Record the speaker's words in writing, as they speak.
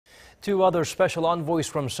Two other special envoys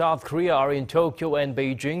from South Korea are in Tokyo and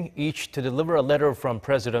Beijing, each to deliver a letter from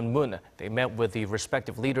President Moon. They met with the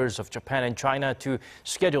respective leaders of Japan and China to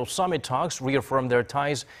schedule summit talks, reaffirm their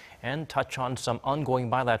ties, and touch on some ongoing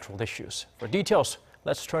bilateral issues. For details,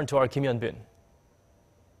 let's turn to our Kim Hyun-bin.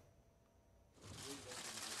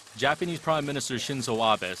 Japanese Prime Minister Shinzo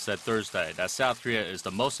Abe said Thursday that South Korea is the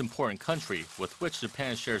most important country with which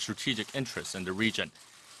Japan shares strategic interests in the region,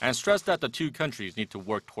 and stressed that the two countries need to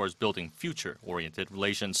work towards building future-oriented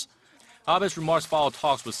relations. Abe's remarks follow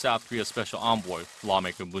talks with South Korea's special envoy,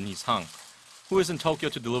 lawmaker Moon Hee-sang, who is in Tokyo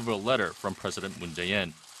to deliver a letter from President Moon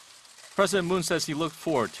Jae-in. President Moon says he looked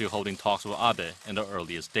forward to holding talks with Abe in the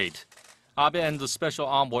earliest date. Abe and the special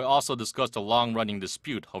envoy also discussed a long-running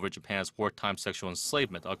dispute over Japan's wartime sexual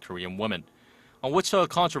enslavement of Korean women, on which a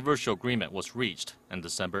controversial agreement was reached in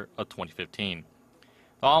December of 2015.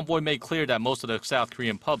 The envoy made clear that most of the South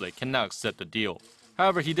Korean public cannot accept the deal.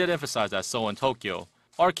 However, he did emphasize that Seoul and Tokyo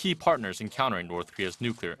are key partners in countering North Korea's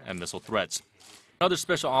nuclear and missile threats. Another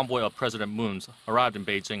special envoy of President Moon's arrived in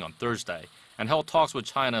Beijing on Thursday and held talks with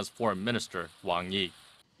China's Foreign Minister Wang Yi.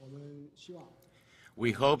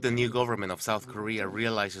 We hope the new government of South Korea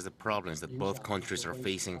realizes the problems that both countries are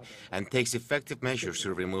facing and takes effective measures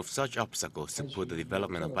to remove such obstacles to put the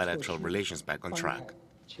development of bilateral relations back on track.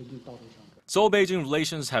 Seoul-Beijing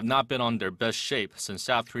relations have not been on their best shape since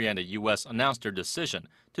South Korea and the U.S. announced their decision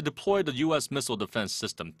to deploy the U.S. missile defense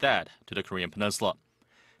system THAAD to the Korean peninsula.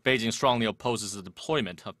 Beijing strongly opposes the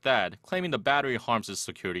deployment of THAAD, claiming the battery harms its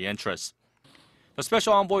security interests. The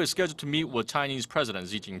special envoy is scheduled to meet with Chinese President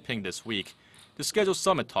Xi Jinping this week to schedule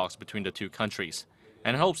summit talks between the two countries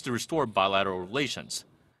and hopes to restore bilateral relations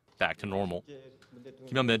back to normal.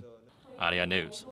 Kim Hyun-bin, Arirang News.